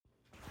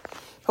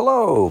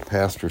Hello,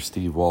 Pastor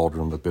Steve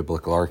Waldron with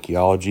Biblical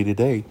Archaeology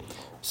today.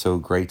 So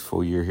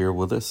grateful you're here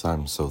with us.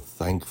 I'm so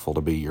thankful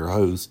to be your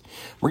host.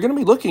 We're going to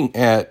be looking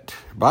at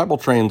Bible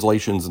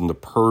translations into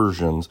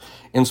Persians,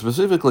 and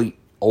specifically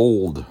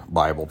old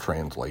Bible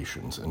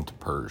translations into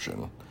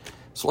Persian.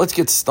 So let's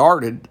get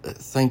started.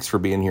 Thanks for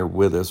being here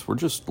with us. We're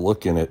just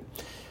looking at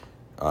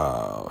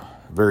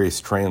various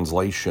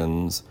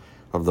translations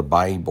of the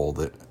Bible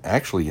that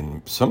actually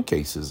in some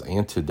cases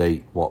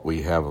antedate what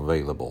we have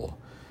available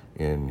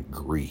in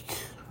Greek,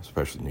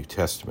 especially the New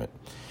Testament.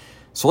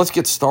 So let's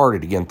get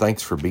started. Again,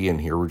 thanks for being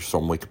here. We're just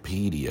on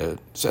Wikipedia. It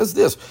says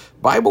this: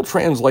 Bible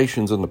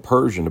translations into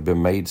Persian have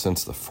been made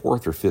since the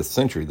 4th or 5th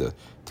century, the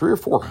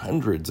 300 or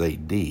 400s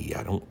AD.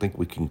 I don't think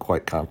we can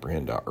quite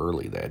comprehend how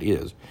early that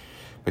is,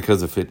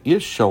 because if it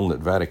is shown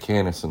that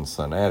Vaticanus and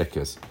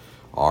Sinaiticus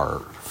are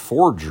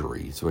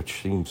forgeries,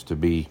 which seems to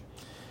be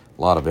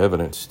a lot of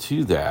evidence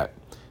to that,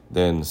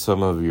 then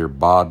some of your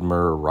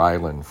Bodmer,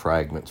 Ryland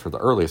fragments are the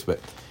earliest. But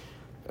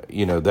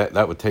you know,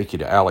 that would take you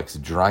to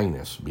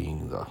Alexandrinus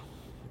being the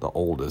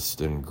oldest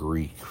in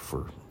Greek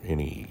for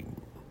any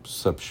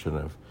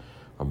substantive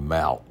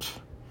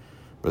amount,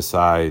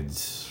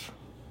 besides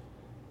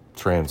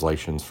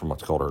translations from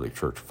what's called early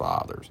church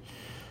fathers.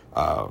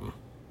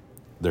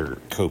 Their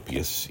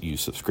copious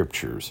use of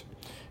scriptures.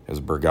 As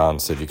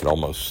Burgon said, you could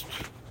almost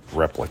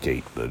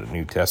replicate the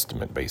New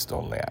Testament based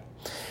on that.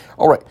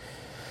 All right.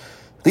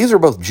 These are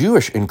both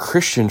Jewish and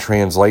Christian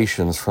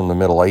translations from the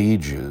Middle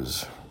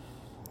Ages.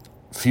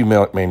 Few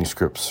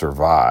manuscripts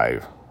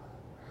survive,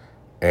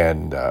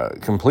 and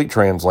complete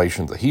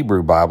translations of the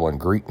Hebrew Bible and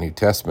Greek New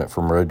Testament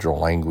from original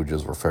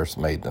languages were first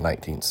made in the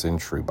 19th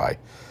century by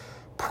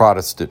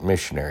Protestant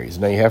missionaries.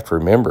 Now, you have to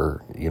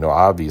remember,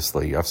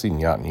 obviously, I've seen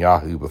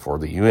Netanyahu before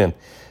the UN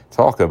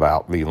talk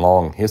about the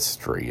long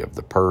history of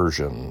the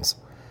Persians,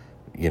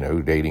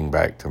 dating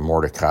back to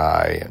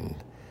Mordecai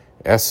and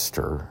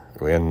Esther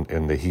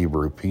and the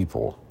Hebrew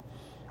people,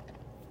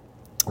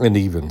 and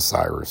even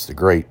Cyrus the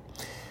Great.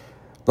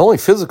 The only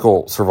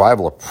physical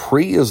survival of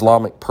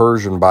pre-Islamic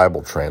Persian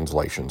Bible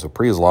translations, so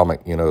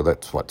pre-Islamic,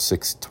 that's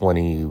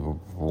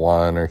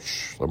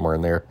 621-ish, somewhere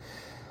in there,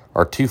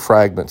 are two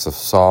fragments of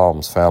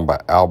Psalms found by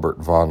Albert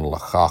von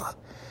Lachach,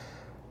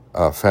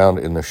 found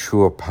in the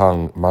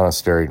Shuapang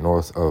Monastery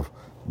north of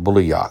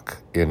Bulayak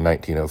in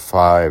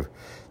 1905.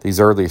 These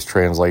earliest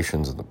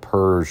translations in the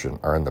Persian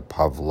are in the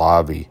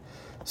Pahlavi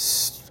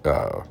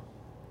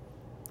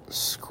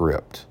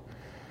script.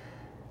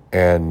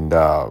 And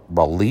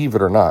believe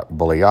it or not,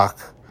 Bulayak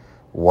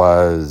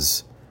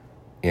was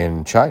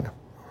in China.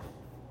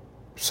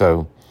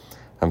 So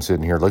I'm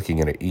sitting here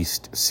looking at an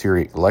East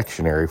Syriac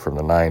lectionary from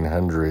the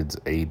 900s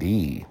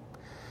AD.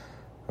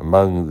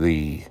 Among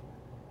the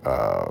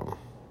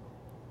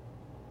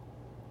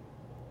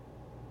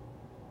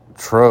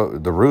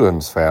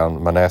ruins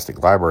found,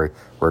 monastic library,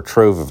 where a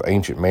trove of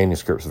ancient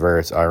manuscripts of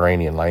various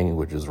Iranian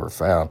languages were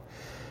found.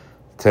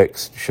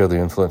 Texts show the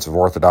influence of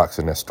Orthodox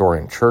and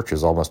Nestorian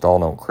churches. Almost all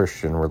known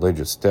Christian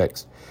religious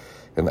texts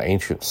in the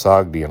ancient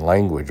Sogdian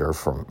language are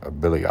from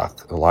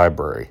Bulayak, the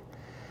library.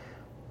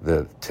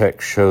 The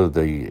texts show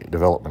the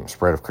development and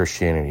spread of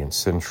Christianity in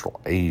Central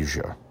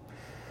Asia.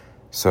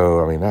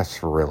 So,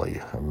 that's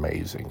really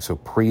amazing. So,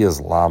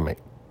 pre-Islamic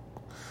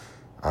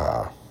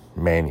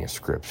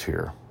manuscripts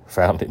here,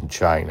 found in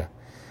China,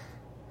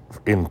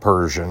 in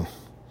Persian.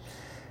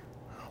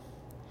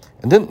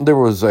 And then there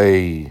was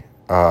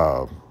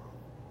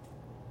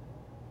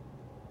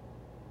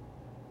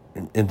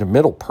into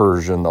Middle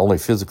Persian, the only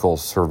physical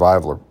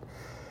survival,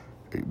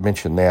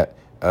 mentioned that,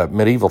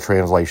 medieval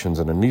translations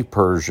in a New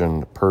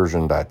Persian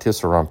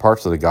Diatessaron.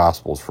 Parts of the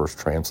Gospels first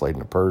translated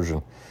into Persian.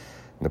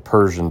 In the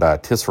Persian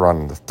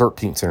Diatessaron in the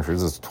 13th century,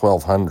 this is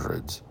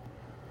 1200s.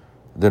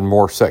 Then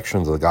more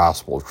sections of the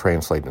Gospel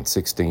translated in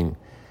 16th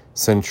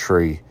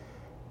century.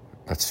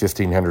 That's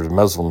 1500.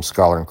 Muslim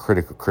scholar and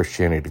critic of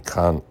Christianity,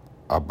 Khan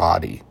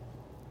Abadi.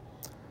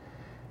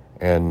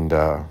 And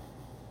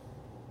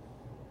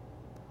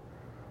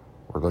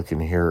we're looking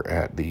here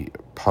at the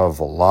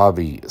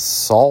Pahlavi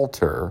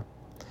Psalter.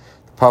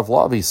 The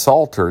Pahlavi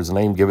Psalter is a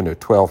name given to a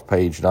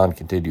 12-page,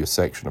 non-contiguous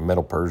section of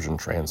Middle Persian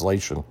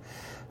translation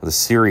of the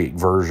Syriac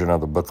version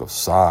of the Book of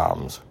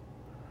Psalms.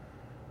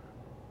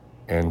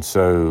 And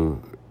so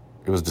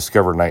it was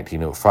discovered in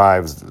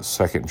 1905, the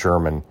second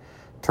German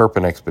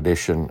Turpin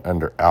expedition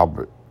under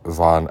Albert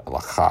von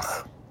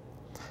Lachach.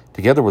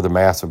 Together with a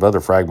mass of other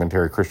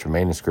fragmentary Christian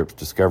manuscripts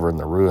discovered in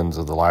the ruins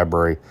of the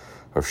library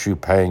of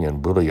Shupang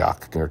and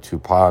Bulayak near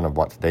Tupan of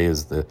what today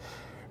is the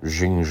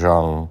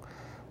Xinjiang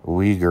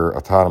Uyghur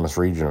Autonomous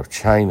Region of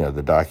China,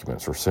 the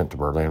documents were sent to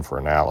Berlin for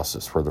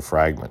analysis, where the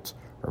fragments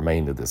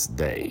remain to this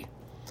day.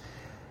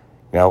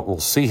 Now, we'll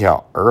see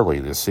how early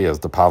this is.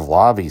 The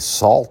Pahlavi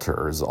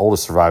Psalter is the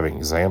oldest surviving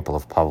example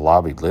of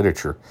Pahlavi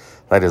literature,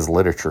 that is,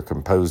 literature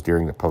composed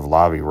during the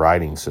Pahlavi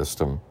writing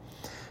system.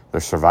 The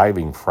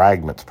surviving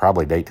fragments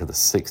probably date to the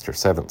 6th or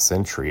 7th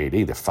century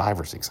AD, the 500s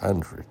or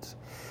 600s.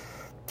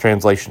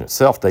 Translation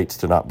itself dates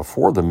to not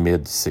before the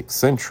mid-6th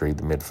century,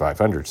 the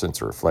mid-500s, since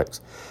it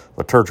reflects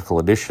liturgical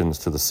additions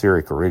to the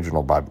Syriac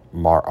original by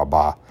Mar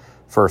Abba,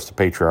 first the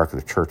Patriarch of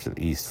the Church of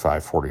the East,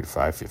 540 to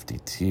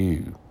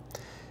 552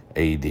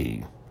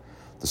 A.D.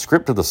 The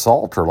script of the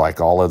Psalter, like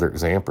all other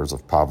examples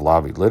of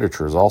Pahlavi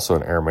literature, is also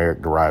an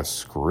Aramaic-derived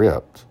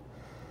script.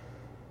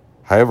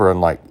 However,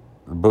 unlike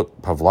the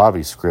book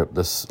Pahlavi script,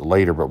 this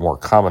later but more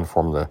common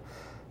form of the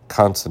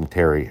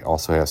consonantary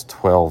also has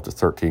 12 to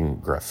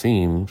 13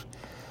 graphemes.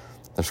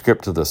 The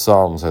script of the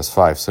Psalms has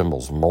 5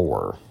 symbols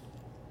more.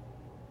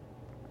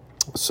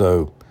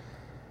 So,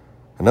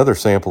 another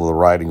sample of the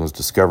writing was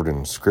discovered in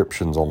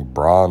inscriptions on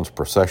bronze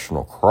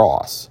processional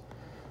cross.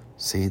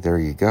 See, there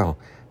you go.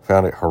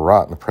 Found at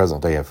Herat in the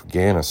present-day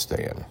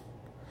Afghanistan.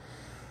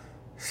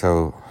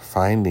 So,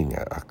 finding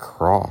a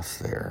cross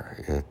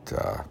there at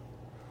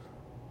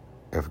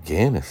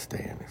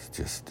Afghanistan is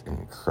just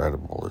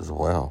incredible as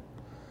well.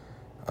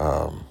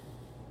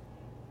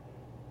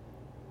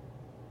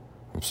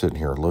 I'm sitting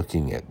here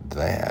looking at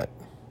that.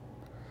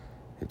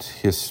 It's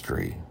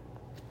history.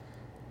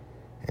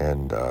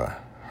 And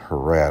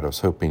Herat, I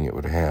was hoping it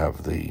would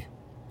have the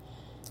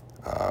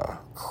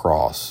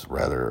cross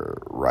rather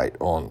right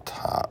on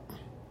top.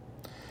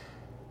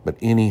 But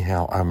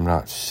anyhow, I'm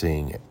not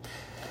seeing it.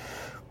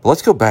 But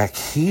let's go back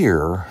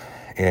here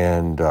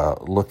and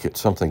look at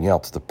something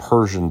else. The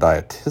Persian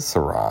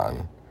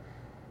Diatessaron,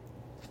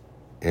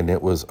 and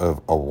it was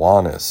of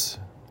Awanis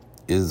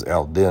Iz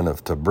al-Din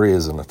of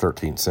Tabriz in the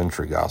 13th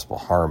century Gospel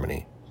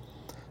Harmony,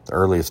 the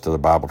earliest of the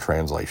Bible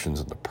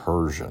translations into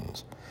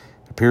Persians.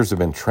 It appears to have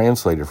been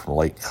translated from a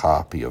late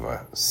copy of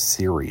a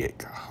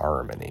Syriac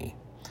Harmony,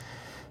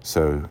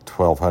 so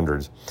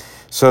 1200s.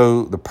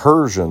 So the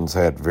Persians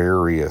had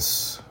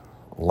various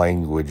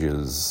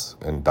languages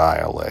and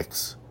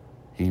dialects,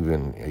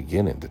 even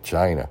again into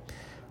China,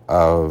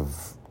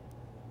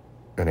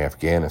 in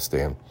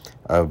Afghanistan,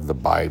 of the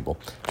Bible,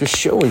 just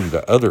showing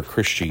the other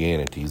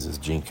Christianities, as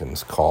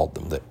Jenkins called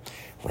them, that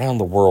around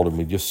the world, and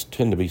we just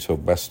tend to be so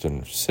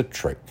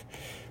Western-centric,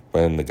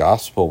 when the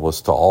gospel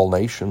was to all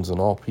nations and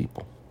all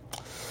people.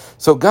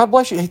 So God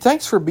bless you. Hey,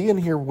 thanks for being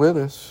here with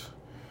us.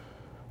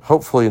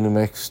 Hopefully in the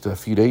next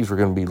few days, we're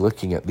going to be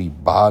looking at the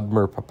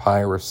Bodmer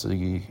Papyrus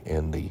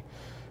and the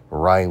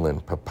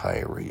Ryland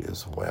Papyri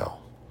as well.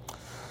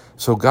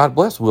 So God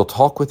bless. We'll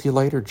talk with you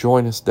later.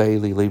 Join us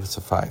daily. Leave us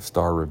a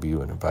 5-star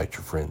review and invite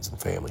your friends and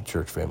family,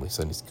 church family,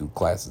 Sunday school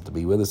classes to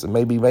be with us, and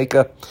maybe make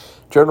a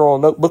journal or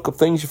notebook of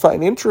things you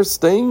find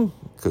interesting,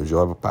 because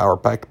you'll have a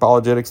power-packed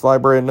apologetics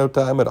library in no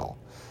time at all.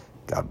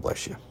 God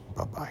bless you.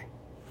 Bye-bye.